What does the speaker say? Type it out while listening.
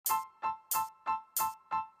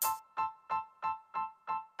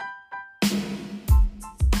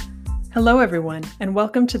Hello, everyone, and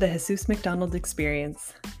welcome to the Jesus McDonald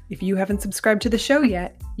Experience. If you haven't subscribed to the show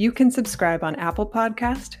yet, you can subscribe on Apple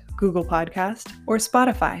Podcast, Google Podcast, or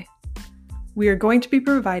Spotify. We are going to be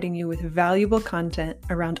providing you with valuable content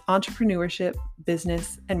around entrepreneurship,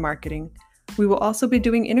 business, and marketing. We will also be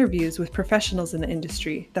doing interviews with professionals in the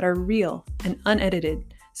industry that are real and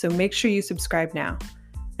unedited, so make sure you subscribe now.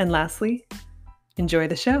 And lastly, enjoy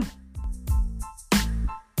the show.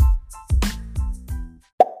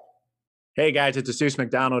 Hey guys, it's Jesus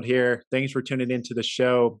McDonald here. Thanks for tuning into the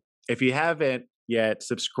show. If you haven't yet,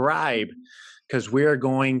 subscribe because we're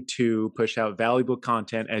going to push out valuable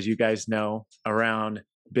content, as you guys know, around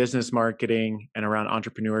business marketing and around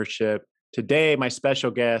entrepreneurship. Today, my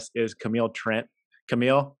special guest is Camille Trent.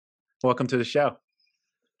 Camille, welcome to the show.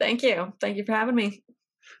 Thank you. Thank you for having me.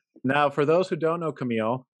 Now, for those who don't know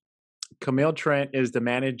Camille Trent is the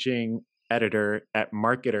managing editor at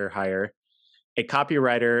Marketer Hire, a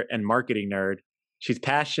copywriter and marketing nerd. She's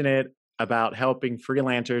passionate about helping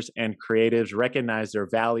freelancers and creatives recognize their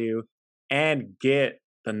value and get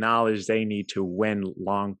the knowledge they need to win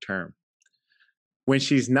long term. When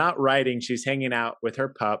she's not writing, she's hanging out with her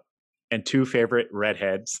pup and two favorite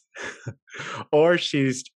redheads, or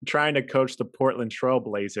she's trying to coach the Portland Trail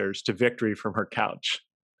Blazers to victory from her couch.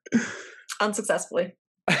 Unsuccessfully.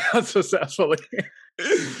 Unsuccessfully.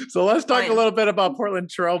 So let's talk a little bit about Portland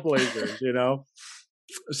Trail Blazers,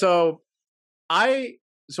 So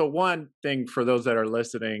one thing for those that are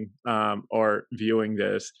listening or viewing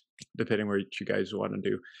this, depending what you guys want to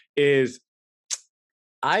do, is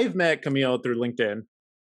I've met Camille through LinkedIn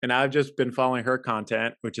and I've just been following her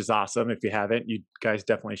content, which is awesome. If you haven't, you guys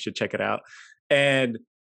definitely should check it out. And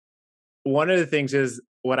one of the things is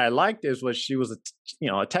what I liked was she was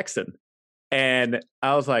a Texan. And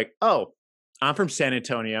I was like, oh, I'm from San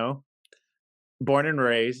Antonio, born and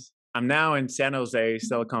raised. I'm now in San Jose,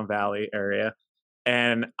 Silicon Valley area.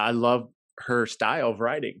 And I love her style of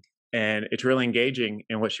writing. And it's really engaging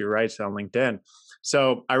in what she writes on LinkedIn.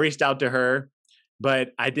 So I reached out to her, but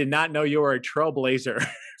I did not know you were a Trailblazer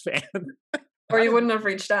fan. Or you wouldn't have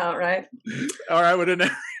reached out, right? Or I would have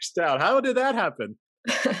never reached out. How did that happen?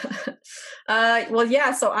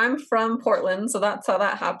 So I'm from Portland, so that's how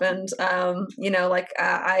that happened. I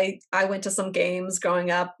went to some games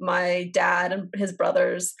growing up. My dad and his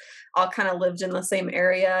brothers all kind of lived in the same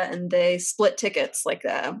area, and they split tickets.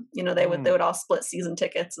 They would all split season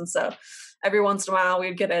tickets, and so every once in a while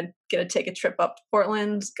we'd get to take a trip up to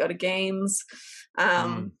Portland, go to games.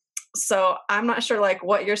 So I'm not sure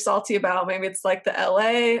what you're salty about. Maybe it's the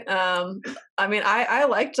LA. I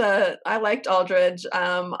liked Aldridge.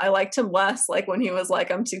 I liked him less when he was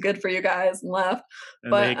I'm too good for you guys and left.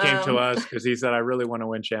 But he came to us because he said, I really want to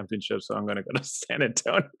win championships, so I'm going to go to San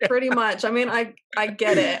Antonio. Pretty much. I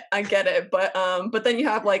get it. But then you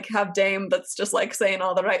have Dame that's just saying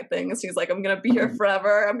all the right things. He's I'm going to be here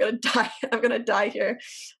forever. I'm going to die here.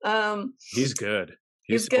 He's good.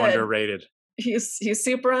 He's good. Underrated. He's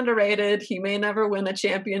super underrated. He may never win a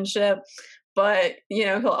championship, but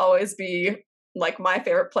he'll always be my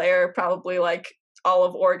favorite player, probably all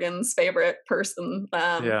of Oregon's favorite person.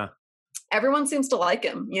 Everyone seems to like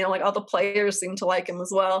him, all the players seem to like him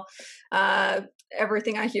as well.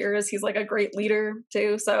 Everything I hear is he's a great leader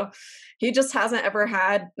too. So he just hasn't ever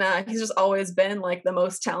had, he's just always been the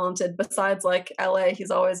most talented. Besides LA,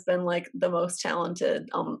 he's always been the most talented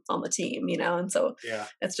on the team, and so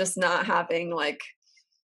it's just not having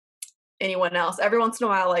anyone else. Every once in a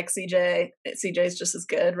while, CJ's just as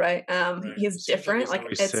good, right? He's different.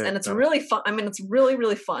 It's really fun. It's really,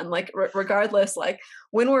 really fun. Regardless,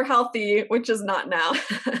 when we're healthy, which is not now,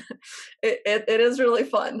 it is really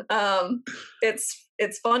fun.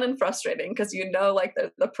 It's fun and frustrating because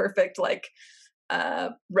the perfect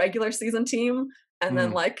regular season team, and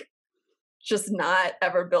then just not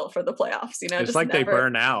ever built for the playoffs. It's they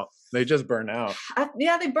burn out. They just burn out.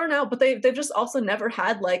 They burn out, but they've just also never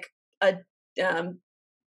had a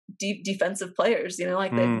deep defensive players, they've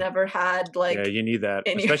never had you need that,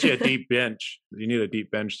 especially a deep bench. You need a deep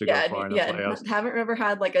bench to go far in the playoffs. Haven't ever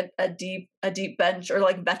had a deep bench or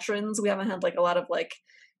veterans. We haven't had a lot of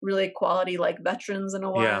really quality veterans in a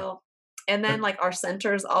while. And then our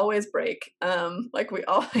centers always break. We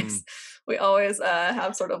always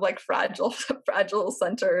have sort of fragile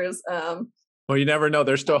centers. Well, you never know.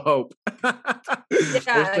 There's still hope. There's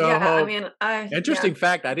still hope. Interesting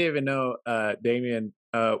fact. I didn't even know Damien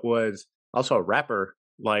was also a rapper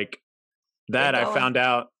that. I found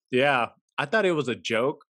out. Yeah. I thought it was a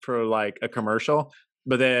joke for a commercial,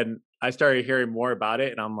 but then I started hearing more about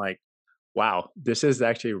it and I'm wow, this is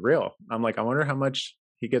actually real. I'm I wonder how much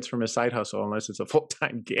he gets from his side hustle unless it's a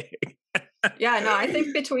full-time gig. Yeah, no, I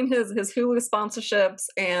think between his Hulu sponsorships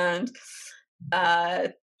and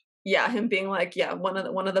him being like, one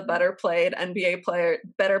of the better paid NBA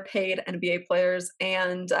players,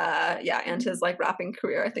 and and his like rapping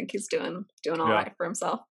career, I think he's doing all Yeah. right for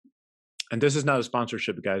himself. And this is not a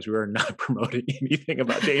sponsorship, guys. We are not promoting anything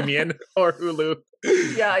about Damien or Hulu.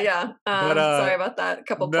 Yeah. Sorry about that. A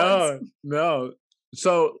couple plugs. No.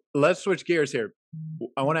 So let's switch gears here.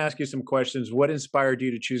 I want to ask you some questions. What inspired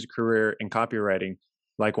you to choose a career in copywriting?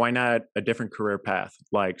 Like, why not a different career path,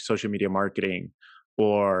 like social media marketing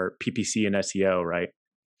or PPC and SEO, right?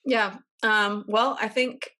 Yeah. Well, I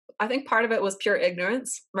think part of it was pure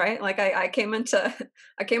ignorance, right? Like I came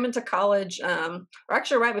into college, or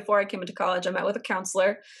actually right before I came into college, I met with a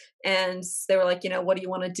counselor, and they were like, what do you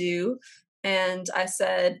want to do? And I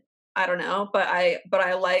said, I don't know, but I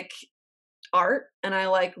like art, and I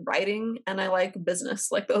like writing, and I like business.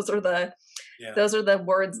 Like those are the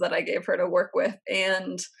words that I gave her to work with.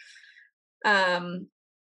 And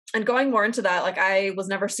going more into that, like I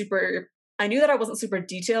knew that I wasn't super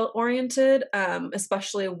detail oriented,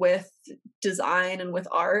 especially with design and with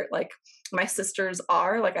art. Like my sisters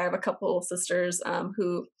are, like I have a couple of sisters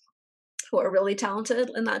who are really talented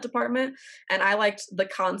in that department, and I liked the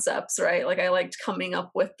concepts, right? Like I liked coming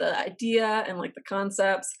up with the idea and like the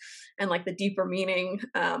concepts and like the deeper meaning.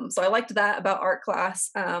 So I liked that about art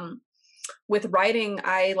class. With writing,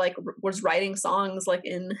 I like was writing songs like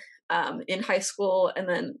in high school, and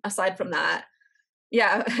then aside from that,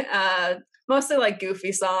 mostly like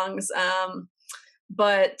goofy songs.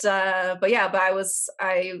 But I was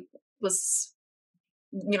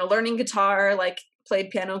learning guitar, like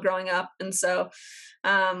played piano growing up, and so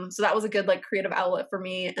that was a good like creative outlet for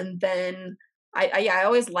me. And then I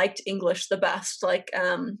always liked English the best, like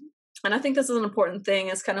and I think this is an important thing,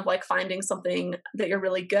 is kind of like finding something that you're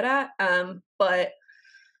really good at, but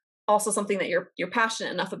also something that you're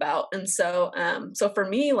passionate enough about. And so for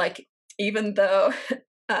me, like even though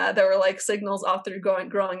there were like signals all through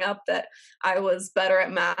growing up that I was better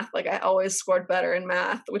at math, like I always scored better in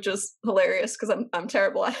math, which is hilarious because I'm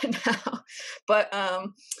terrible at it now. But I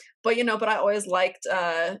always liked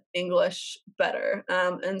English better,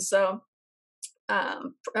 and so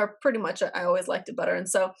or pretty much I always liked it better. And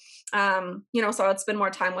so so I'd spend more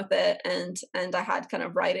time with it, and I had kind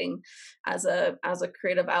of writing as a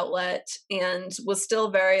creative outlet, and was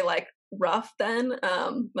still very like rough then.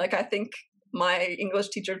 Like I think my English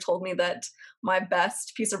teacher told me that my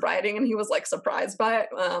best piece of writing, and he was like surprised by it.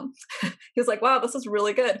 He was like, wow, this is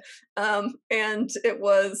really good. And it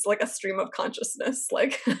was like a stream of consciousness,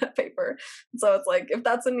 like paper. So it's like, if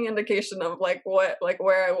that's any indication of like where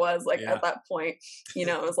I was like at that point,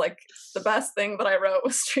 it was like the best thing that I wrote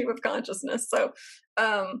was stream of consciousness. So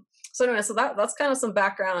anyway, so that's kind of some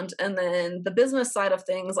background. And then the business side of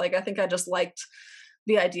things, like I think I just liked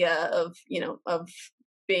the idea of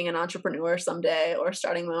being an entrepreneur someday or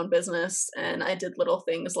starting my own business. And I did little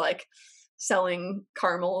things like selling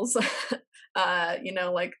caramels,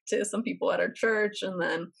 like to some people at our church. And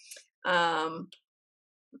then, I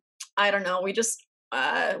don't know, we just,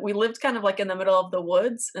 we lived kind of like in the middle of the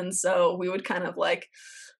woods. And so we would kind of like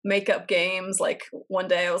make up games. Like one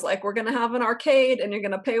day I was like, we're going to have an arcade and you're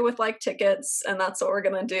going to pay with like tickets. And that's what we're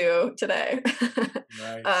going to do today.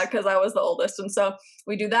 Nice. Cause I was the oldest. And so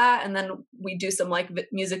we do that. And then we do some like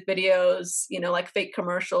music videos, like fake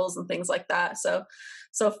commercials and things like that. So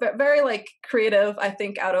very like creative, I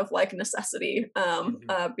think, out of like necessity,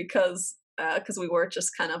 because we were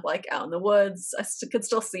just kind of like out in the woods. I could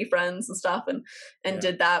still see friends and stuff, and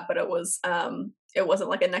did that, but it wasn't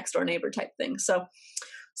like a next door neighbor type thing. So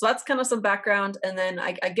that's kind of some background. And then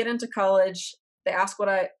I get into college. They ask what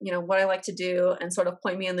I like to do, and sort of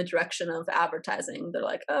point me in the direction of advertising. They're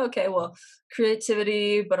like, oh, okay, well,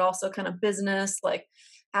 creativity, but also kind of business, like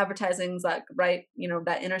advertising's like right,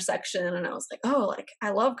 that intersection. And I was like, oh, like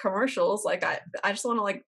I love commercials. Like I just want to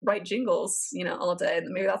like write jingles, all day.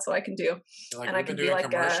 Maybe that's what I can do. Like, and I can be like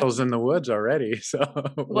commercials in the woods already. So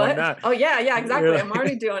why not? Oh yeah, exactly. I'm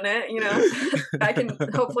already doing it. I can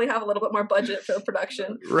hopefully have a little bit more budget for the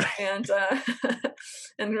production, right.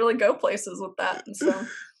 and really go places with that.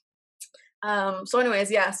 And so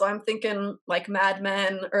anyways, so I'm thinking like Mad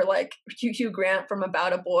Men or like Hugh Grant from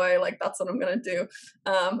About a Boy, like that's what I'm gonna do.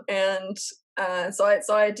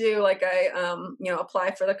 So I do, like I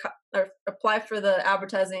apply for the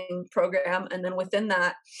advertising program, and then within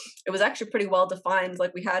that, it was actually pretty well defined.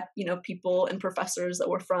 Like we had people and professors that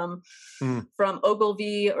were from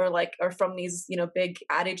Ogilvy or from these big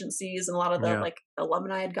ad agencies, and a lot of the like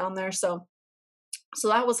alumni had gone there. So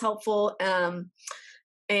that was helpful.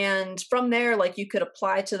 And from there, like you could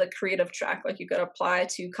apply to the creative track, like you could apply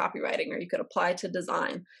to copywriting, or you could apply to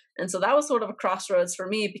design. And so that was sort of a crossroads for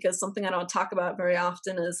me, because something I don't talk about very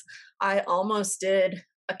often is I almost did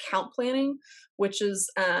account planning, which is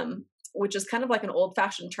kind of like an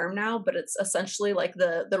old-fashioned term now, but it's essentially like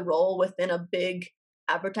the role within a big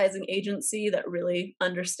advertising agency that really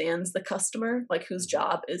understands the customer, like whose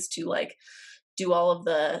job is to like do all of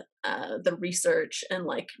the research and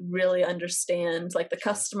like really understand like the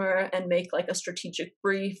customer and make like a strategic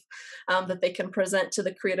brief that they can present to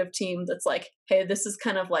the creative team. That's like, hey, this is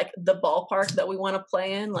kind of like the ballpark that we want to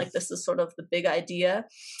play in. Like this is sort of the big idea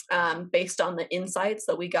based on the insights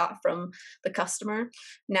that we got from the customer.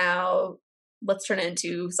 Now let's turn it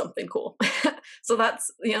into something cool. So that's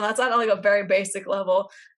at like a very basic level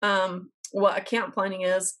what account planning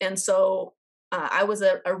is. And so I was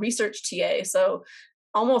a research TA, so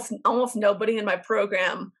almost nobody in my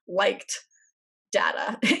program liked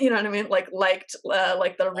data. You know what I mean? Liked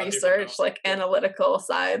the research, like analytical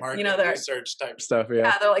side. Market research type stuff.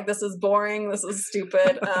 Yeah, they're like, this is boring. This is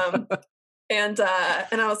stupid. And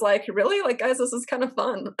I was like, really? Like, guys, this is kind of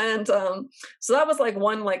fun. And so that was like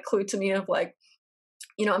one like clue to me of like,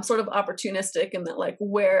 I'm sort of opportunistic in that, like,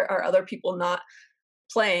 where are other people not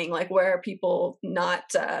playing, like where are people not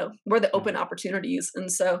where the open opportunities.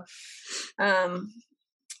 And so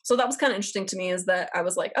so that was kind of interesting to me, is that I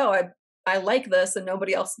was like, oh, I like this and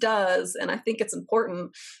nobody else does, and I think it's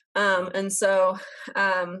important. And so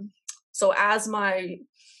as my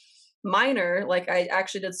minor, like I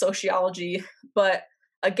actually did sociology, but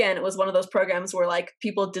again, it was one of those programs where like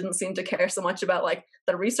people didn't seem to care so much about like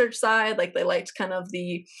the research side. Like they liked kind of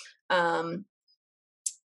the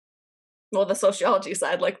the sociology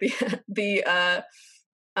side, like the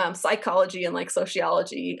psychology and like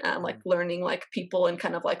sociology, like learning like people and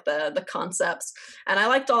kind of like the concepts. And I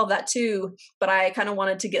liked all of that too, but I kind of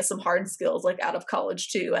wanted to get some hard skills like out of college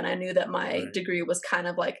too. And I knew that my degree was kind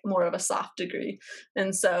of like more of a soft degree.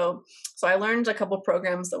 And so I learned a couple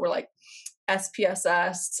programs that were like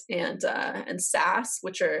SPSS and SAS,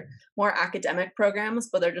 which are more academic programs,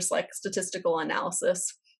 but they're just like statistical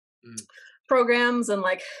analysis programs, and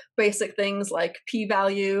like basic things like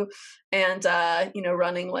p-value and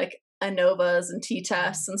running like ANOVAs and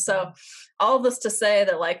t-tests. And so all of this to say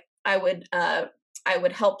that like I would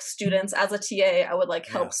help students as a TA. I would like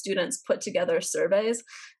help students put together surveys,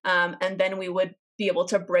 and then we would be able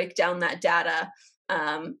to break down that data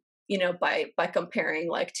by comparing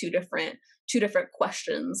like two different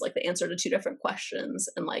questions, like the answer to two different questions,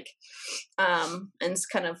 and like and it's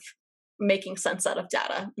kind of making sense out of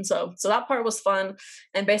data. And so that part was fun.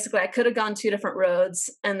 And basically I could have gone two different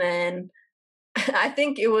roads. And then I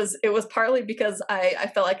think it was partly because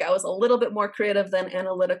I felt like I was a little bit more creative than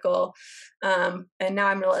analytical. And now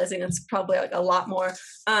I'm realizing it's probably like a lot more.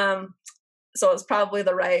 So it's probably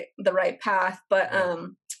the right path.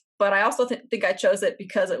 But I also think I chose it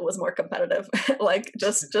because it was more competitive, like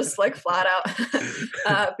just like flat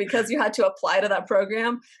out, because you had to apply to that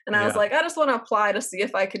program. And I was like, I just want to apply to see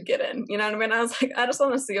if I could get in. You know what I mean? I was like, I just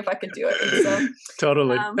want to see if I could do it. And so,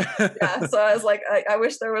 totally. So I was like, I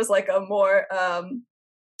wish there was like a more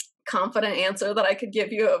confident answer that I could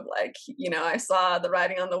give you of like, I saw the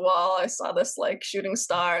writing on the wall, I saw this like shooting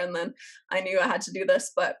star, and then I knew I had to do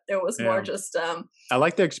this. But it was more just I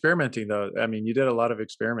like the experimenting though. I mean, you did a lot of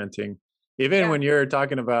experimenting, even when you're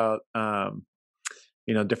talking about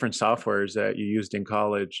different softwares that you used in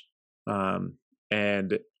college,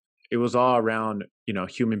 and it was all around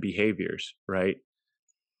human behaviors, right?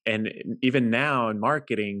 And even now in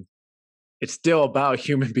marketing, it's still about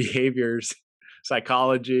human behaviors,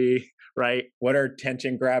 psychology, right? What are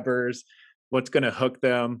attention grabbers? What's going to hook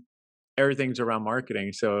them? Everything's around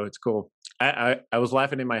marketing. So it's cool. I was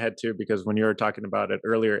laughing in my head too, because when you were talking about at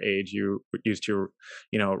earlier age, you used to,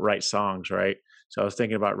 write songs, right? So I was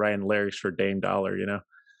thinking about writing lyrics for Dame Dollar,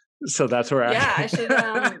 So that's where I should,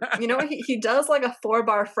 he does like a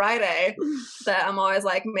 4-bar Friday that I'm always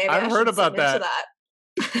like, maybe I've heard about that. That.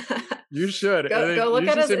 You should. Go look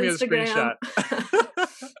at his Instagram.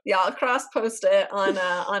 Yeah, I'll cross post it on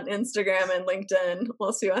Instagram and LinkedIn.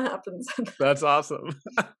 We'll see what happens. That's awesome.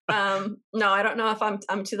 No, I don't know if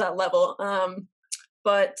I'm to that level.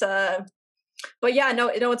 But yeah, no,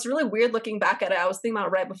 it's really weird looking back at it. I was thinking about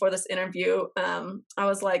it right before this interview. I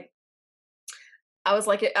was like,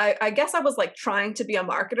 I guess I was like trying to be a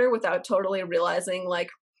marketer without totally realizing like,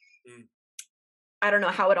 I don't know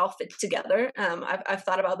how it all fit together. I've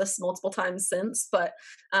thought about this multiple times since, but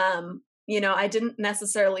I didn't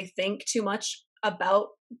necessarily think too much about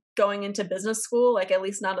going into business school, like at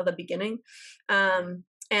least not at the beginning.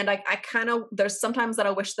 And I kind of, there's sometimes that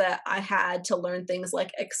I wish that I had to learn things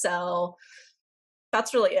like Excel.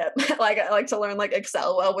 That's really it. Like I like to learn like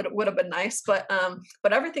Excel well, would have been nice. But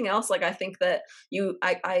everything else, like I think that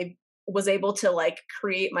I was able to like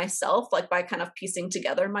create myself, like by kind of piecing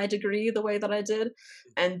together my degree the way that I did.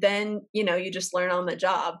 And then, you know, you just learn on the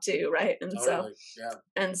job too, right? And Totally. Yeah.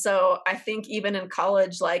 and so I think even in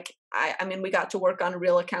college, like I mean, we got to work on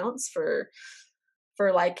real accounts for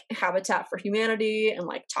like Habitat for Humanity and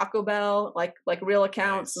like Taco Bell, like real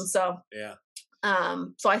accounts. Nice. And so Yeah.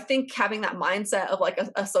 so I think having that mindset of like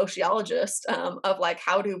a sociologist, of like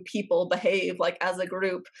how do people behave like as a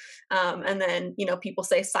group, and then, you know, people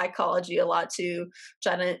say psychology a lot too,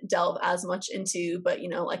 which I didn't delve as much into, but you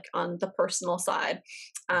know, like on the personal side,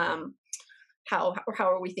 how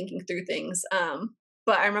are we thinking through things?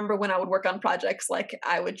 But I remember when I would work on projects, like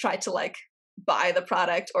I would try to like buy the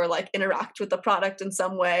product or like interact with the product in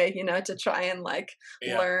some way, you know, to try and like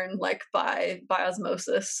learn like by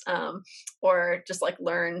osmosis, or just like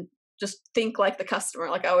learn, just think like the customer.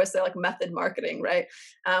 Like I always say, like method marketing, right?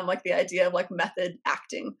 Like the idea of like method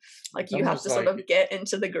acting, like It's you have to sort of get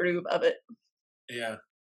into the groove of it. Yeah.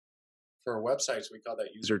 For websites, we call that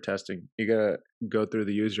user testing. You gotta go through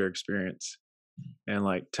the user experience and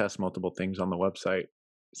like test multiple things on the website,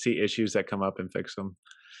 see issues that come up and fix them.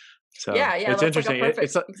 So Yeah, it's that's interesting. like a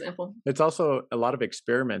perfect example. It's also a lot of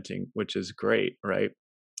experimenting, which is great, right?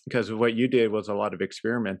 Because what you did was a lot of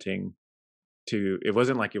experimenting. It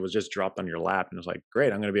wasn't like it was just dropped on your lap and it was like,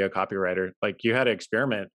 great, I'm going to be a copywriter. Like you had to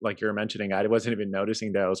experiment, like you were mentioning. I wasn't even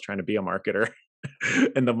noticing that I was trying to be a marketer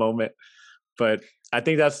in the moment. But I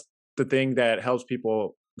think that's the thing that helps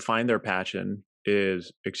people find their passion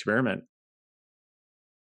is experiment.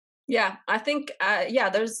 Yeah, I think,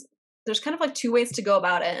 there's kind of like two ways to go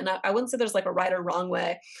about it. And I wouldn't say there's like a right or wrong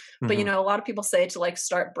way, but you Mm-hmm. know, a lot of people say to like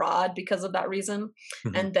start broad because of that reason,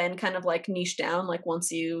 Mm-hmm. and then kind of like niche down, like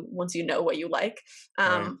once you know what you like.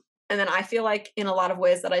 Right. And then I feel like in a lot of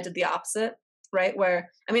ways that I did the opposite, right? Where,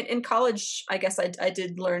 I mean, in college, I guess I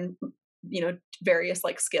did learn, you know, various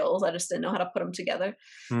like skills. I just didn't know how to put them together,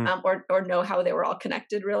 Mm. or know how they were all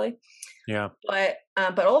connected really. Yeah. But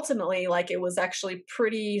ultimately, like it was actually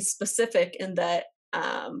pretty specific in that,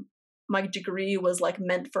 my degree was like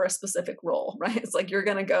meant for a specific role, right? It's like you're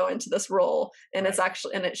going to go into this role, and it's Right.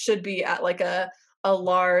 actually, and it should be at like a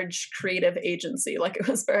large creative agency. Like it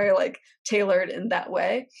was very like tailored in that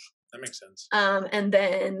way. That makes sense. And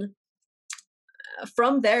then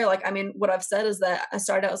from there, like, I mean, what I've said is that I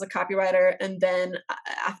started out as a copywriter, and then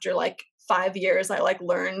after like 5 years, I like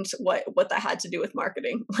learned what that had to do with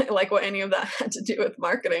marketing, like what any of that had to do with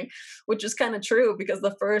marketing, which is kind of true because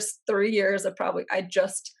the first 3 years I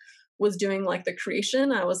just was doing like the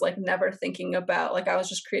creation. I was like never thinking about, like I was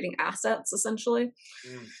just creating assets essentially.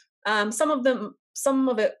 Some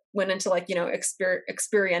of it went into like, you know,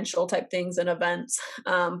 experiential type things and events,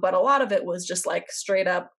 but a lot of it was just like straight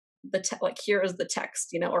up like here is the text,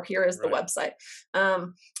 you know, or here is the Right. website,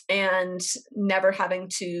 and never having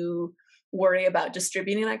to worry about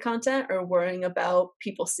distributing that content or worrying about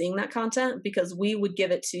people seeing that content, because we would give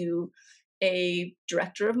it to a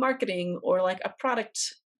director of marketing or like a product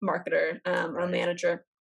marketer, or Right. manager,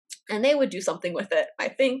 and they would do something with it, I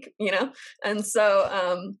think, you know. And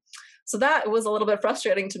so that was a little bit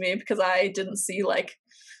frustrating to me because I didn't see like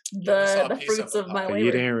You only saw a the piece fruits the of my pie. labor.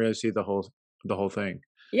 You didn't really see the whole thing.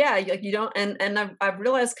 Yeah, like you don't, and I've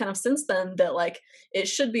realized kind of since then that like it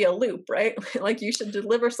should be a loop, right? Like you should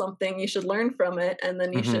deliver something, you should learn from it, and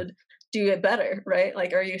then you Mm-hmm. should do it better, right?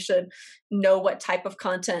 Like, or you should know what type of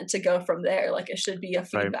content to go from there. Like it should be a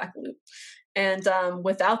Right. feedback loop. And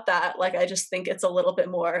without that, like I just think it's a little bit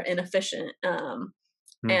more inefficient.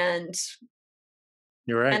 And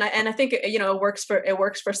You're right. I think, you know, it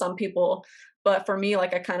works for some people, but for me,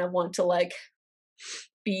 like I kind of want to like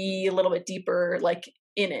be a little bit deeper like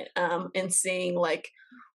in it, and seeing like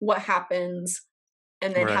what happens,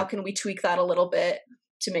 and then how Right. can we tweak that a little bit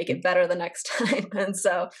to make it better the next time. And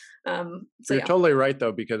so You're yeah. totally right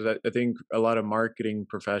though, because I think a lot of marketing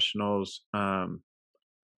professionals,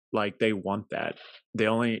 like they want that. They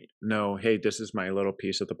only know, hey, this is my little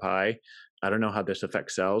piece of the pie. I don't know how this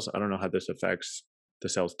affects sales. I don't know how this affects the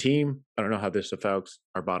sales team. I don't know how this affects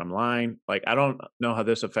our bottom line. Like, I don't know how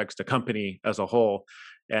this affects the company as a whole.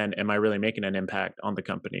 And am I really making an impact on the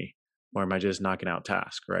company, or am I just knocking out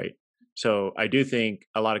tasks? Right. So I do think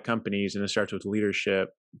a lot of companies, and it starts with leadership,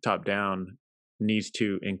 top down, needs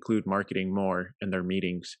to include marketing more in their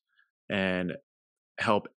meetings and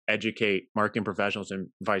help educate marketing professionals and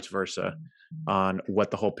vice versa on what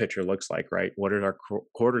the whole picture looks like, right? What are our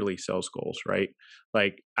quarterly sales goals, right?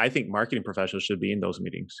 Like, I think marketing professionals should be in those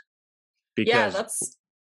meetings Yeah, because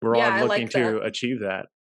We're Yeah, all I looking like that. to achieve that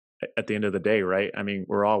at the end of the day, right? I mean,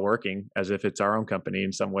 we're all working as if it's our own company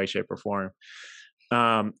in some way, shape, or form.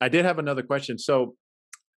 I did have another question. So,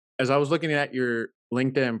 as I was looking at your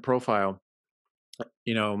LinkedIn profile,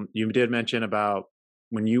 you did mention about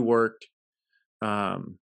when you worked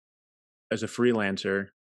um, as a freelancer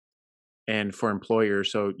and for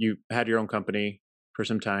employers. So you had your own company for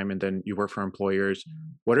some time, and then you work for employers.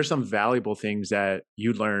 What are some valuable things that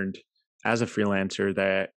you learned as a freelancer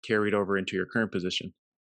that carried over into your current position?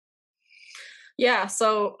 Yeah,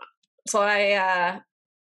 so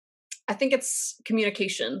I think it's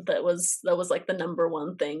communication that was like the number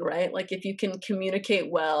one thing, right? Like if you can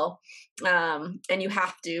communicate well, and you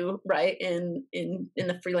have to, right, in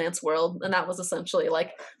the freelance world, and that was essentially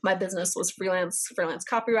like my business was freelance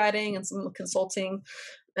copywriting and some consulting,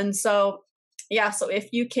 and so yeah, so if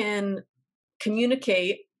you can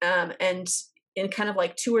communicate, and in kind of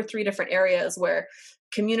like two or three different areas where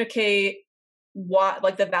communicate what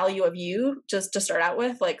like the value of you just to start out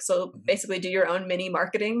with, like so basically do your own mini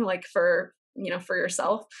marketing like for for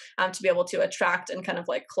yourself, to be able to attract and kind of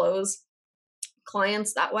like close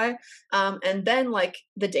clients that way, and then like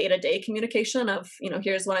the day-to-day communication of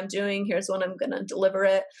here's what I'm doing, here's when I'm going to deliver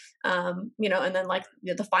it, and then like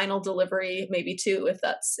the final delivery maybe too, if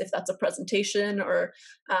that's a presentation or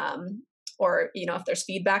if there's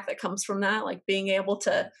feedback that comes from that, like being able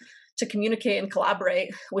to communicate and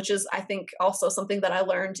collaborate, which is I think also something that I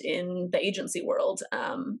learned in the agency world,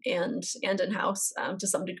 and in-house, to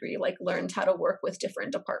some degree, like learned how to work with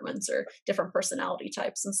different departments or different personality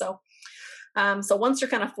types. And so once you're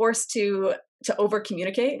kind of forced to over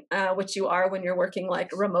communicate, which you are when you're working like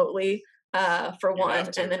remotely, for one,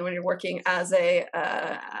 and then when you're working as a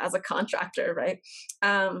contractor, right?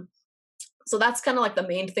 So that's kind of like the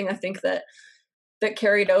main thing I think that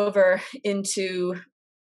carried over into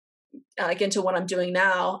what I'm doing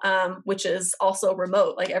now, which is also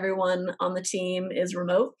remote. Like everyone on the team is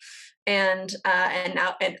remote, and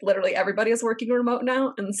now and literally everybody is working remote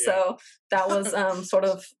now. And so that was sort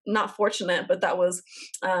of not fortunate, but that was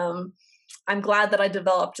I'm glad that I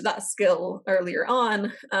developed that skill earlier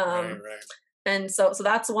on. Right. And so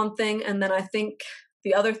that's one thing. And then I think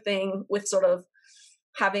the other thing with sort of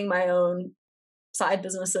having my own side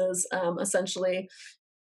businesses, essentially,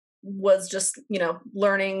 was just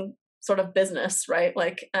learning sort of business, right?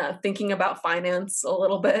 Like thinking about finance a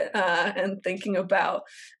little bit, and thinking about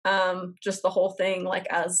just the whole thing like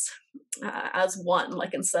as one,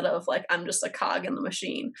 like instead of like I'm just a cog in the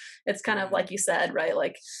machine. It's kind of like you said, right?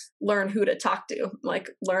 Like learn who to talk to, like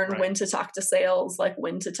learn when to talk to sales, like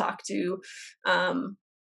when to talk to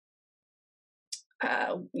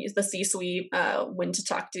the C-suite, when to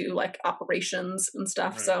talk to like operations and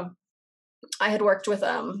stuff. Right. So I had worked with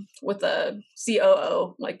a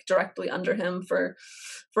COO like directly under him for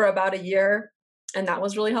about a year, and that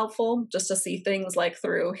was really helpful just to see things like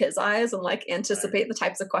through his eyes and like anticipate the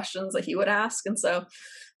types of questions that he would ask. And so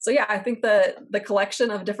yeah, I think the collection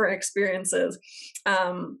of different experiences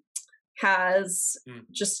has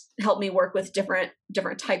just helped me work with different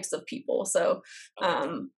types of people. So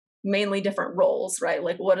mainly different roles, right?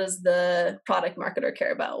 Like what does the product marketer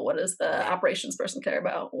care about? What does the operations person care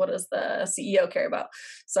about? What does the CEO care about?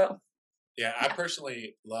 So I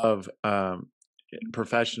personally love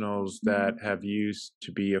professionals that have used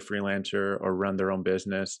to be a freelancer or run their own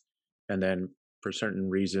business, and then for certain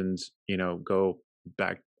reasons go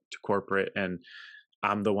back to corporate. And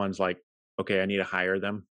I'm the ones like, okay, I need to hire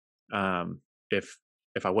them if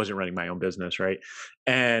I wasn't running my own business, right?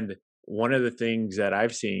 And one of the things that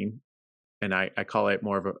I've seen, and I call it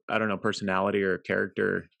more of a, I don't know, personality or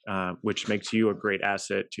character, which makes you a great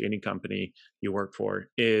asset to any company you work for,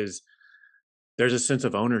 is there's a sense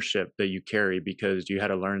of ownership that you carry because you had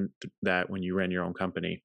to learn that when you ran your own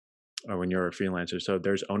company or when you're a freelancer. So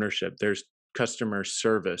there's ownership, there's customer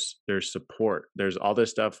service, there's support, there's all this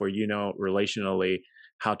stuff where relationally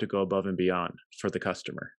how to go above and beyond for the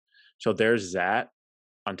customer. So there's that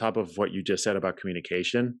on top of what you just said about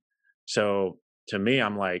communication. So to me,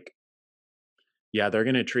 I'm like, yeah, they're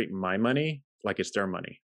going to treat my money like it's their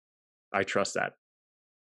money. I trust that.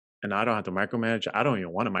 And I don't have to micromanage. I don't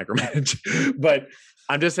even want to micromanage. But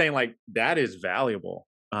I'm just saying, like, that is valuable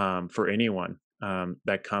for anyone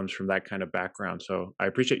that comes from that kind of background. So I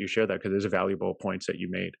appreciate you share that because there's valuable points that you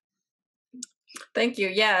made. Thank you.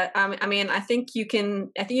 Yeah. I mean, I think you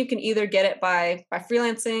can either get it by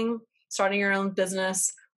freelancing, starting your own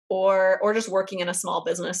business, or just working in a small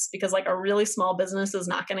business, because like a really small business is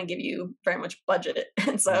not going to give you very much budget.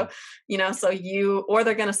 And so, or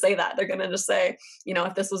they're going to say that they're going to just say,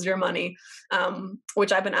 if this was your money,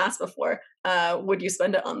 which I've been asked before, would you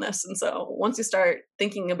spend it on this? And so once you start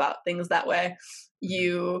thinking about things that way,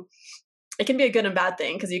 it can be a good and bad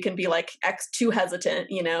thing, because you can be like too hesitant,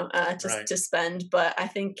 to spend. But I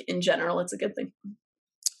think in general, it's a good thing.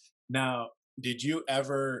 Now, did you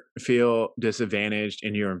ever feel disadvantaged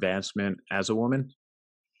in your advancement as a woman?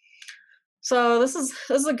 So this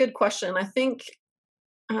is a good question. I think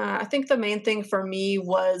the main thing for me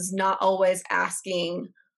was not always asking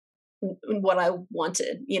what I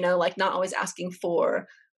wanted, like not always asking for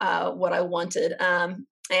what I wanted.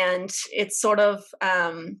 And it's sort of,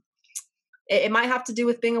 it might have to do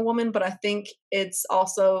with being a woman, but I think it's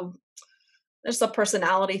also just a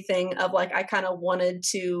personality thing of like, I kind of wanted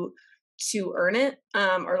to earn it,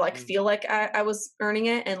 or like feel like I was earning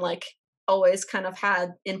it, and like always kind of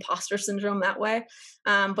had imposter syndrome that way.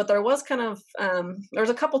 But there was kind of, there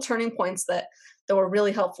was a couple turning points that were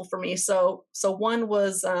really helpful for me. So one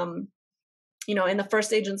was, in the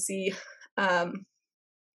first agency,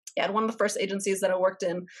 one of the first agencies that I worked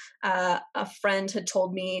in, a friend had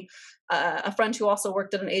told me, a friend who also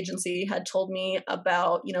worked at an agency had told me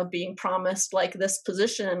about, being promised like this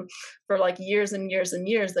position for like years and years and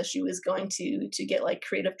years, that she was going to get like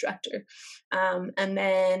creative director. And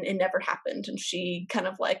then it never happened. And she kind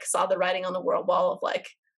of like saw the writing on the wall of like,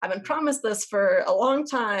 I've been promised this for a long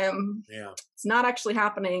time. Yeah. It's not actually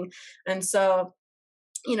happening. And so,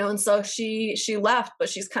 and so she left, but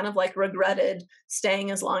she's kind of like regretted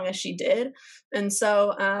staying as long as she did. And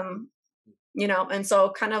so, and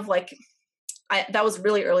so kind of like, that was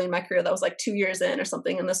really early in my career. That was like 2 years in or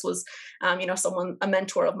something. And this was, a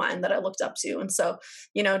mentor of mine that I looked up to. And so,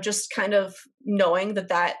 just kind of knowing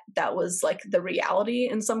that was like the reality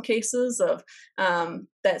in some cases of,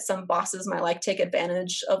 that some bosses might like take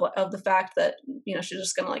advantage of the fact that, she's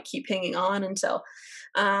just going to like keep hanging on until,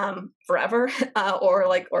 forever,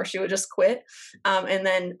 or she would just quit. And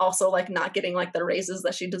then also like not getting like the raises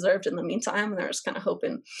that she deserved in the meantime. And they're just kind of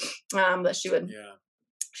hoping, that she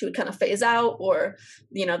would kind of phase out, or,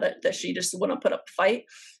 that she just wouldn't put up a fight.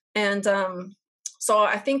 And, so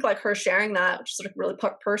I think like her sharing that, which is like really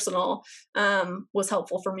personal, was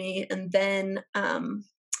helpful for me. And then,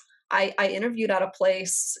 I interviewed at a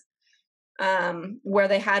place, where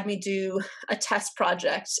they had me do a test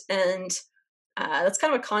project, and, that's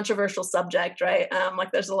kind of a controversial subject, right?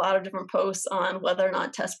 Like there's a lot of different posts on whether or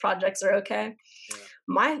not test projects are okay.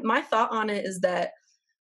 Yeah. My thought on it is that,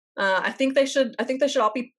 I think they should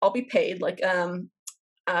all be paid, like,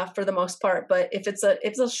 for the most part. But if it's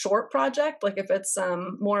a short project, like if it's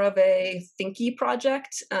more of a thinky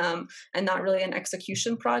project, and not really an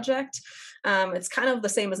execution project, it's kind of the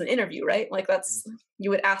same as an interview, right? Like you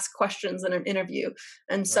would ask questions in an interview.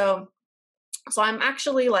 And so I'm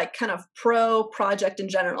actually like kind of pro project in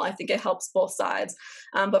general. I think it helps both sides.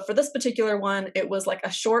 But for this particular one, it was like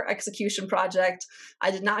a short execution project.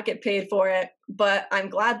 I did not get paid for it, but I'm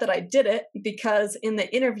glad that I did it, because in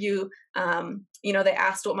the interview, they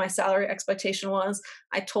asked what my salary expectation was.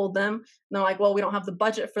 I told them, and they're like, well, we don't have the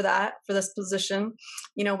budget for this position.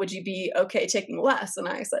 Would you be okay taking less? And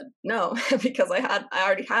I said, no, because I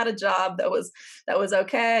already had a job that was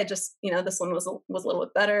okay. I just, this one was a little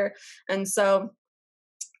bit better. And so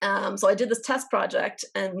I did this test project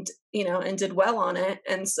and did well on it.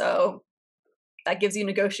 And so that gives you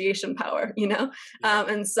negotiation power, Yeah.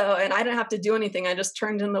 And I didn't have to do anything. I just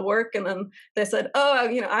turned in the work, and then they said, oh,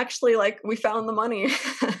 actually, like we found the money,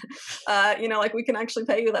 like we can actually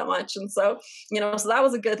pay you that much. And so, so that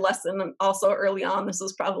was a good lesson. And also early on, this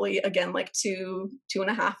was probably again, like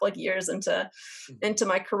 2.5 like years into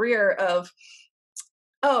my career of,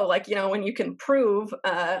 like, when you can prove,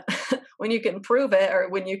 when you can prove it, or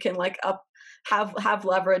when you can like have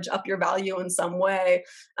leverage up your value in some way,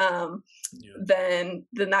 then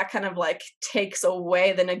that kind of like takes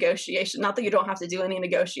away the negotiation. Not that you don't have to do any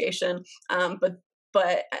negotiation, but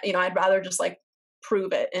I'd rather just like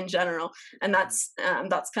prove it in general. And that's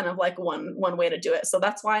kind of like one way to do it. So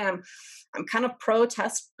that's why I'm kind of pro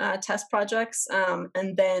test projects.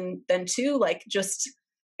 And then two, like just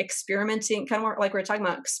experimenting, kind of more like we were talking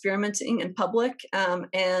about, experimenting in public,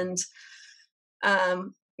 and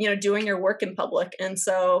doing your work in public. And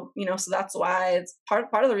so, so that's why it's part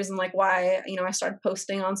of the reason, like why, I started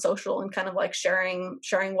posting on social and kind of like sharing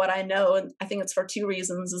what I know. And I think it's for two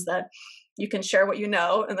reasons, is that you can share what you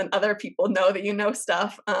know, and then other people know that you know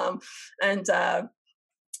stuff. And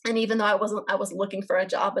And even though I wasn't looking for a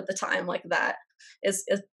job at the time, like that is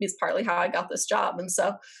partly how I got this job. And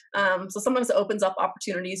so, so sometimes it opens up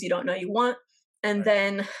opportunities you don't know you want. And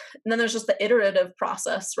then there's just the iterative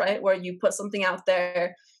process, right? Where you put something out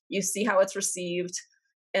there, you see how it's received,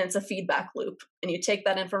 and it's a feedback loop. And you take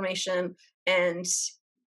that information and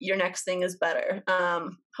your next thing is better,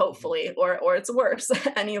 hopefully, or it's worse,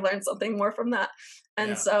 and you learn something more from that.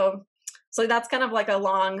 And so that's kind of like a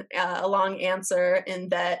long answer in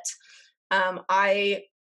that I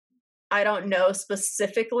don't know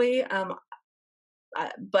specifically, but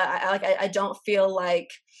I don't feel like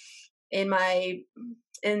in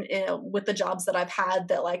with the jobs that I've had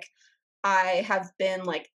that like I have been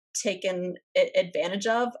like taken advantage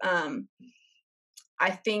of. I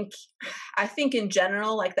think in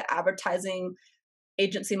general, like the advertising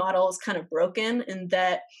agency model is kind of broken in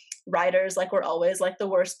that writers like we're always like the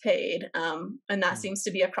worst paid, and that seems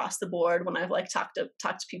to be across the board when I've like talked to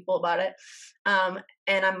people about it,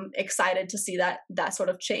 and I'm excited to see that sort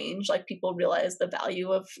of change, like people realize the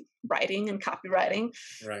value of writing and copywriting,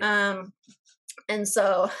 and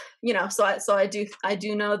so so I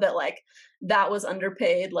do know that like that was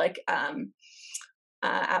underpaid, like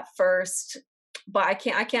at first, but I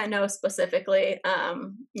can't know specifically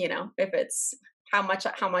if it's how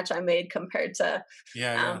much I made compared to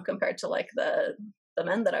like the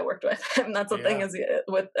men that I worked with. And that's the thing is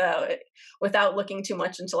without looking too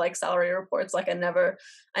much into like salary reports, like I never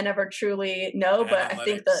truly know, but I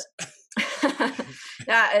think that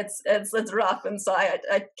it's rough. And so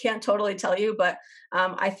I can't totally tell you, but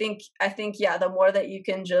I think the more that you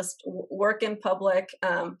can just work in public,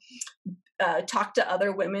 talk to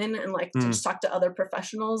other women and like just talk to other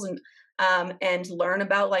professionals and learn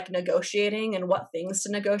about like negotiating and what things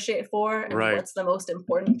to negotiate for and what's the most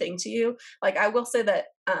important thing to you. Like I will say that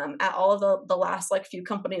at all of the last like few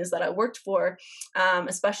companies that I worked for,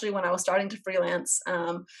 especially when I was starting to freelance,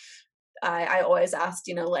 I always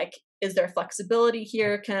asked, like, is there flexibility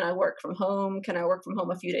here? Can I work from home? Can I work from home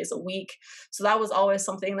a few days a week? So that was always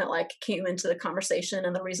something that like came into the conversation,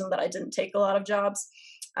 and the reason that I didn't take a lot of jobs,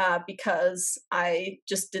 because I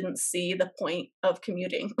just didn't see the point of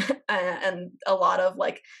commuting. And a lot of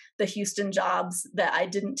like the Houston jobs that I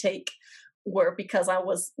didn't take were because I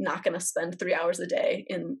was not going to spend 3 hours a day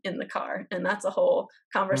in the car. And that's a whole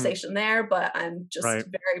conversation there, but I'm just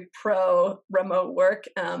very pro remote work.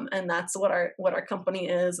 And that's what our company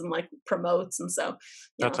is and like promotes. And so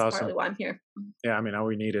that's awesome. Partly why I'm here. Yeah. I mean, all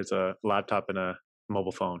we need is a laptop and a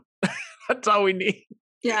mobile phone. That's all we need.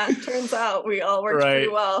 Yeah. It turns out we all worked pretty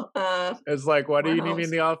well. It's like, why do you need me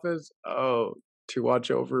in the office? Oh, to watch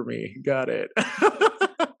over me. Got it.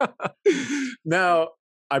 Now,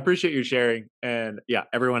 I appreciate you sharing. And yeah,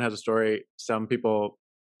 everyone has a story. Some people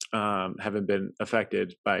haven't been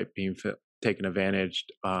affected by being taken advantage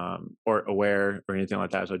or aware or anything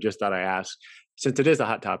like that. So I just thought I asked, since it is a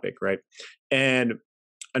hot topic, right? And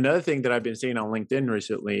another thing that I've been seeing on LinkedIn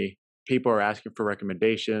recently, people are asking for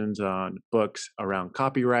recommendations on books around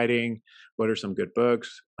copywriting. What are some good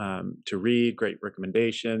books to read? Great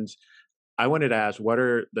recommendations. I wanted to ask, what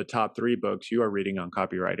are the top 3 books you are reading on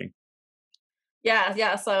copywriting?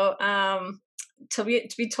 Yeah. So to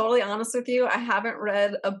be totally honest with you, I haven't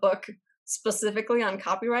read a book specifically on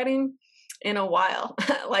copywriting in a while.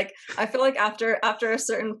 Like I feel like after a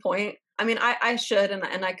certain point, I mean, I should,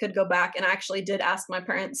 and I could go back, and I actually did ask my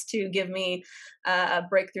parents to give me a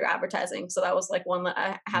breakthrough advertising. So that was like one that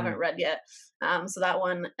I haven't read yet. So that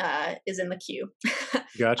one is in the queue.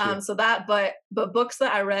 Gotcha. So that, but books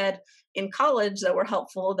that I read in college that were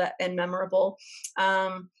helpful and memorable,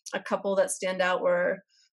 a couple that stand out were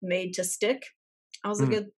Made to Stick. That was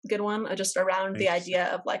a good one, just around the idea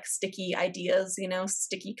of like sticky ideas,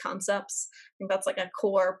 sticky concepts. I think that's like a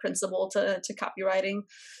core principle to copywriting.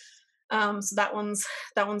 So that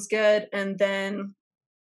one's good. And then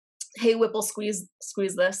Hey Whipple, squeeze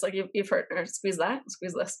this, like you've heard, or squeeze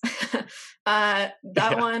this. That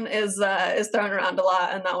one is thrown around a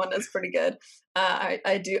lot, and that one is pretty good. I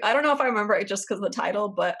don't know if I remember it just because of the title,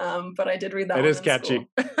 but I did read that. It is catchy.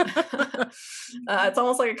 It's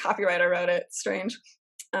almost like a copywriter wrote it. It's strange.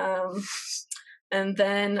 And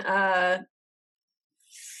then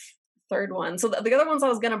third one. So the other ones I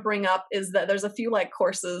was going to bring up is that there's a few like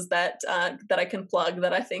courses that I can plug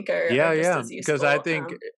that I think are just as useful. Because I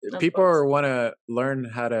think people want to learn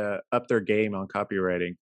how to up their game on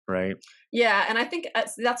copywriting, right? Yeah, and I think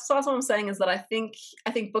that's what I'm saying is that I think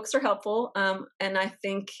books are helpful, and I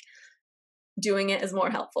think doing it is more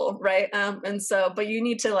helpful, right? And so, but you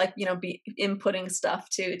need to like be inputting stuff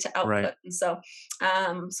to output, right. And so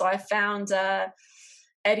so I found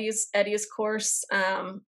Eddie's course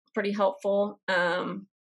pretty helpful.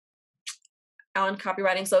 on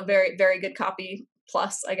copywriting. So very, very good copy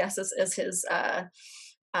plus, I guess, is his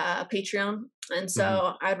Patreon. And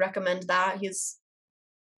so I'd recommend that.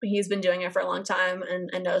 He's been doing it for a long time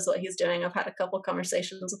and knows what he's doing. I've had a couple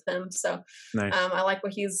conversations with him. So Nice. I like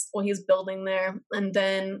what he's building there. And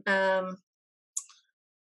then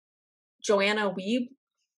Joanna Wiebe.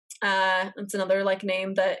 It's another like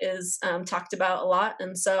name that is talked about a lot.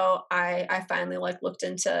 And so I finally like looked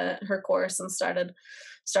into her course and started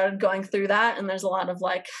going through that. And there's a lot of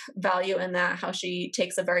like value in that, how she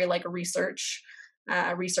takes a very like research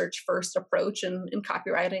first approach in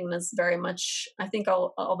copywriting, and is very much, I think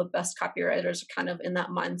all the best copywriters are kind of in that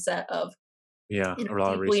mindset of,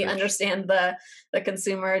 deeply understand the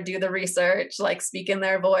consumer, do the research, like speak in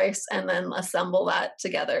their voice, and then assemble that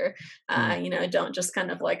together. Don't just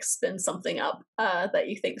kind of like spin something up that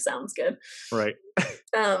you think sounds good. Right.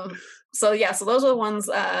 So those are the ones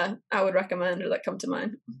I would recommend or that come to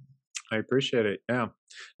mind. I appreciate it. Yeah.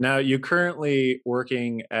 Now you're currently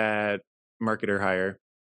working at Marketer Hire.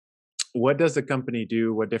 What does the company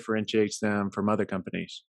do? What differentiates them from other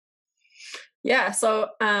companies? Yeah. So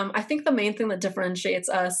I think the main thing that differentiates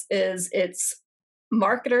us is it's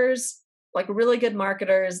marketers, like really good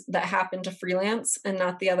marketers that happen to freelance and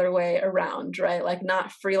not the other way around, right? Like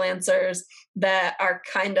not freelancers that are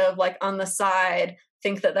kind of like on the side,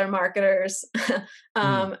 think that they're marketers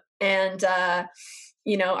and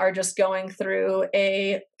are just going through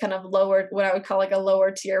a kind of lower, what I would call like a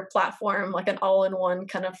lower tier platform, like an all-in-one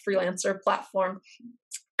kind of freelancer platform.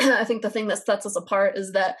 I think the thing that sets us apart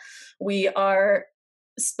is that we are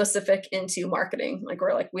specific into marketing. Like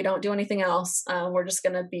we don't do anything else. We're just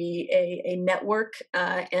going to be a network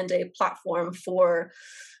and a platform for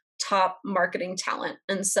top marketing talent.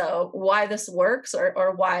 And so why this works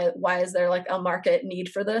or why is there like a market need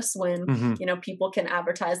for this when, people can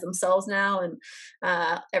advertise themselves now and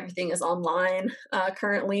everything is online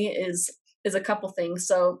currently is a couple things.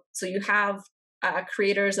 So you have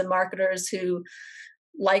creators and marketers who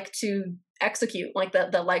like to execute, like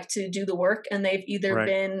that like to do the work, and they've either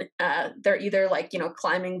been they're either like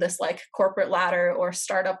climbing this like corporate ladder or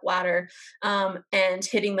startup ladder and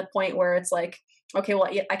hitting the point where it's like, okay, well,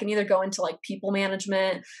 I can either go into like people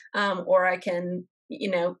management or I can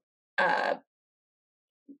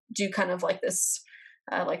do kind of like this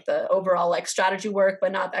like the overall like strategy work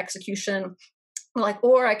but not the execution,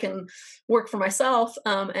 or I can work for myself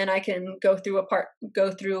and I can go through a partner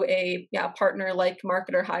like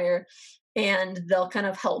Marketer Hire, and they'll kind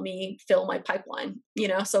of help me fill my pipeline,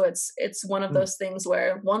 so it's one of those things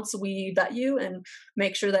where once we vet you and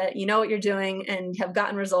make sure that you know what you're doing and have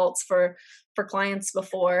gotten results for clients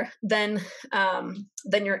before, then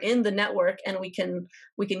you're in the network, and we can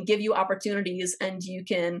give you opportunities, and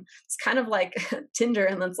it's kind of like Tinder,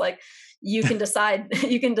 and it's like you can decide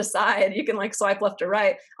you can like swipe left or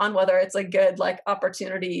right on whether it's a good like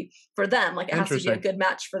opportunity for them. Like it has to be a good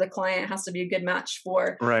match for the client, it has to be a good match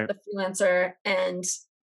for the freelancer, and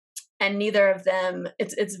neither of them,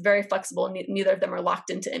 it's very flexible. Neither of them are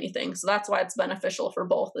locked into anything. So that's why it's beneficial for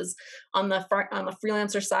both, is on the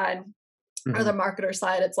freelancer side or the marketer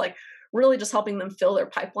side, it's like really just helping them fill their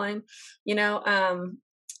pipeline,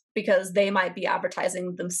 because they might be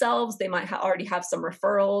advertising themselves. They might already have some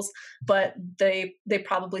referrals, but they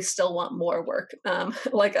probably still want more work.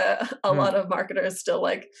 Like a lot of marketers still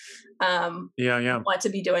like, want to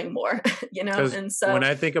be doing more, And so when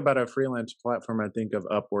I think about a freelance platform, I think of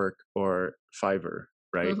Upwork or Fiverr,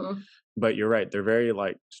 right? But you're right. They're very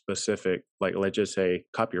like specific, like let's just say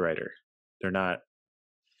copywriter. They're not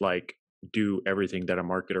like do everything that a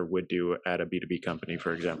marketer would do at a B2B company,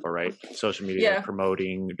 for example, right? Social media,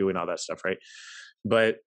 promoting, doing all that stuff, right?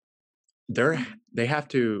 But they have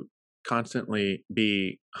to constantly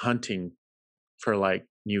be hunting for like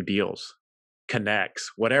new deals,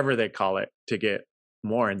 connects, whatever they call it, to get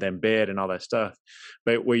more and then bid and all that stuff.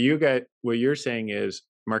 But what you're saying is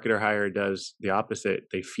Marketer Hire does the opposite.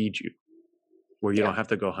 They feed you where you don't have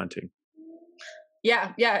to go hunting.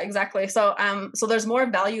 Yeah, exactly. So there's more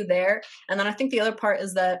value there. And then I think the other part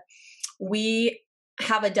is that we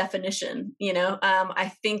have a definition,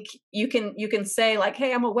 I think you can say like,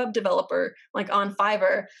 hey, I'm a web developer, like on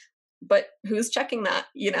Fiverr, but who's checking that?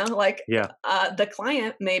 The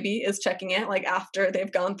client maybe is checking it like after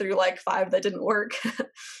they've gone through like 5 that didn't work,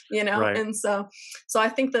 And so I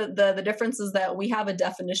think that the difference is that we have a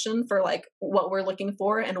definition for like what we're looking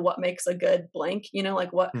for and what makes a good blank,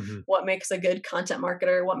 like what makes a good content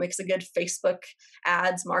marketer, what makes a good Facebook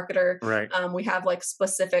ads marketer. We have like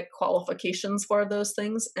specific qualifications for those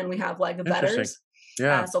things, and we have like vetters.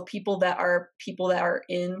 So people that are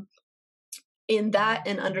in that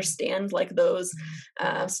and understand like those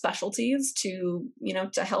specialties to, you know,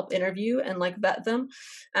 to help interview and like vet them.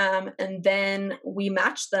 And then we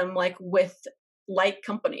match them like with like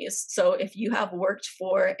companies. So if you have worked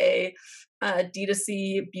for a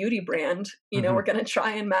D2C beauty brand, you know, we're going to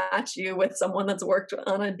try and match you with someone that's worked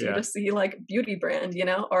on a D2C like beauty brand, you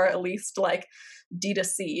know, or at least like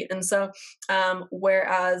D2C. And so,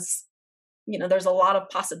 whereas, you know, there's a lot of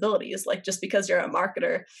possibilities, like just because you're a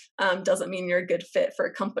marketer doesn't mean you're a good fit for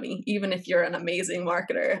a company, even if you're an amazing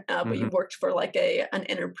marketer, but you've worked for like an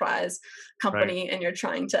enterprise company and you're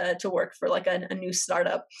trying to work for like a new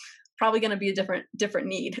startup, probably going to be a different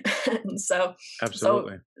need. And so,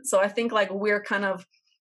 absolutely. So I think like we're kind of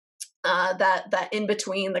that in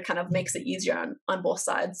between that kind of makes it easier on both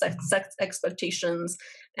sides, sex expectations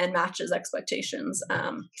and matches expectations.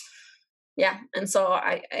 And so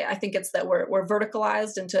I think it's that we're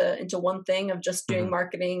verticalized into one thing of just doing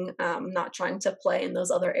marketing, not trying to play in those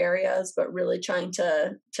other areas, but really trying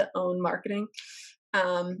to own marketing.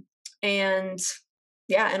 And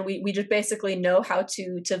we just basically know how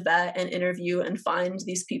to vet and interview and find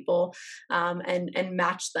these people and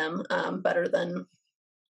match them better than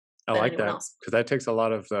I like anyone that, else. because that takes a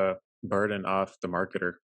lot of the burden off the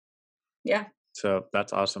marketer. Yeah. So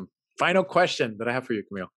that's awesome. Final question that I have for you,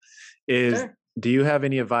 Camille, is Sure. Do you have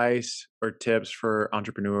any advice or tips for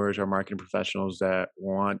entrepreneurs or marketing professionals that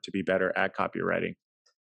want to be better at copywriting?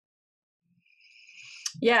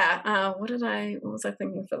 Yeah. What was I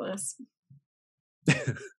thinking for this?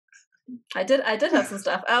 I did have some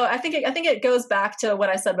stuff. Oh, I think it goes back to what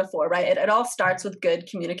I said before, right? It all starts with good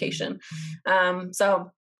communication.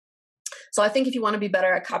 So I think if you want to be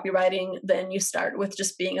better at copywriting, then you start with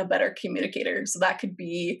just being a better communicator. So that could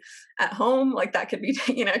be at home, like that could be,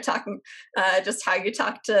 you know, talking, just how you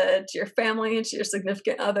talk to your family and to your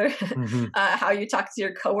significant other, how you talk to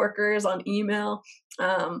your coworkers on email,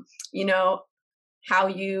 you know, how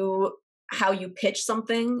you pitch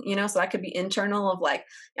something, you know, so that could be internal of like,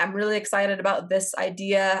 I'm really excited about this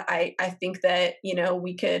idea. I think that, you know,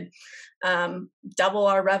 we could double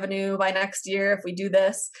our revenue by next year if we do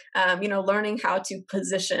this, you know, learning how to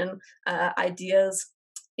position ideas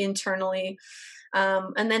internally.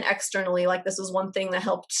 And then externally, like this was one thing that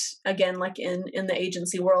helped again, like in the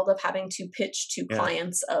agency world of having to pitch to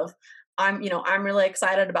clients of, I'm really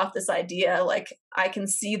excited about this idea. Like I can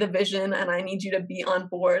see the vision and I need you to be on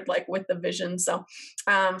board, like with the vision. So,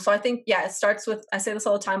 so I think, it starts with, I say this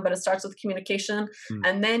all the time, but it starts with communication,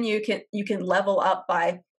 and then you can level up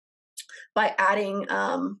by adding,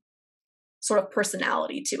 sort of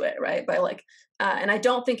personality to it. Right. By like, and I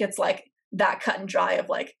don't think it's like that cut and dry of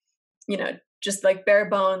like, you know, just like bare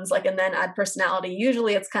bones, like, and then add personality.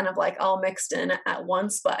 Usually it's kind of like all mixed in at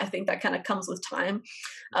once, but I think that kind of comes with time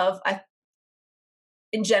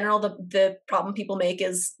in general, the problem people make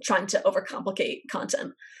is trying to overcomplicate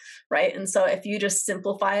content. Right. And so if you just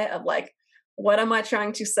simplify it of like, what am I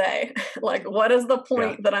trying to say? Like, what is the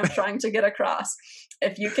point that I'm trying to get across?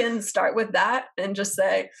 If you can start with that and just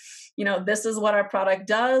say, you know, this is what our product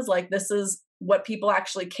does. Like, this is what people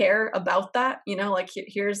actually care about that, you know, like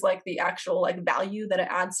here's like the actual like value that it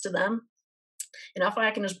adds to them. And if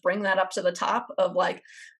I can just bring that up to the top of like,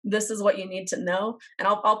 this is what you need to know. And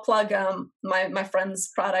I'll plug my friend's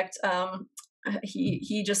product.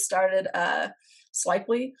 He just started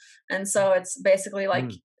Swipely, and so it's basically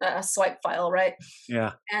like a swipe file, right?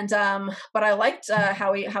 Yeah. And but I liked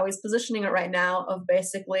how he's positioning it right now of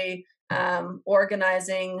basically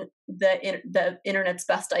organizing the internet's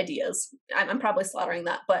best ideas. I'm probably slaughtering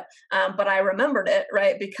that, but I remembered it,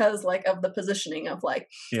 right, because like of the positioning of like,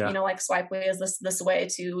 you know, like Swipely is this way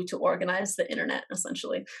to organize the internet,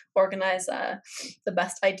 essentially organize the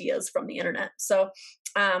best ideas from the internet. So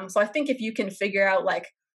so I think if you can figure out like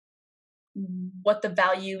what the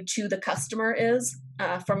value to the customer is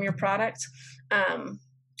from your product,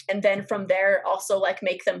 and then from there also like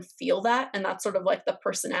make them feel that, and that's sort of like the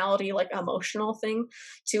personality, like emotional thing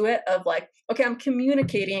to it of like, okay, I'm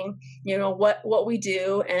communicating, you know, what we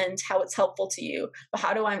do and how it's helpful to you, but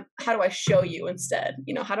how do I show you instead,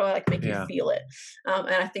 you know, how do I like make you feel it? And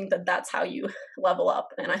I think that's how you level up.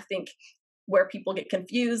 And I think where people get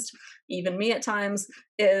confused, even me at times,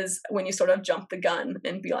 is when you sort of jump the gun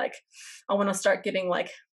and be like, I want to start getting like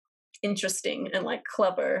interesting and like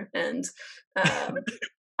clever and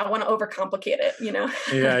I want to overcomplicate it, you know?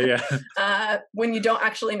 When you don't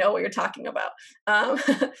actually know what you're talking about.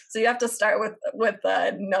 So you have to start with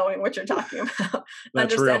knowing what you're talking about,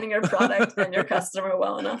 understanding your product and your customer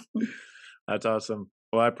well enough. That's awesome.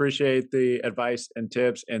 Well, I appreciate the advice and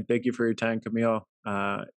tips, and thank you for your time, Camille.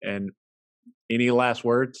 And any last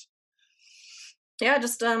words? yeah,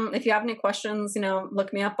 just if you have any questions,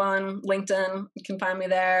 look me up on LinkedIn. You can find me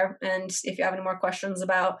there. And if you have any more questions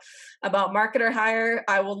about marketer hire,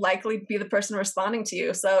 I will likely be the person responding to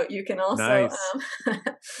you. So you can also Nice.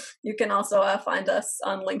 find us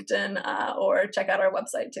on LinkedIn or check out our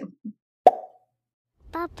website too.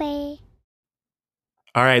 Puppy.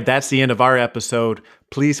 All right, that's the end of our episode.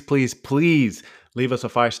 Please, please, please leave us a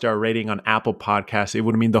 5-star rating on Apple Podcasts. It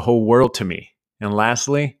would mean the whole world to me. And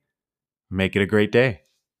lastly, make it a great day.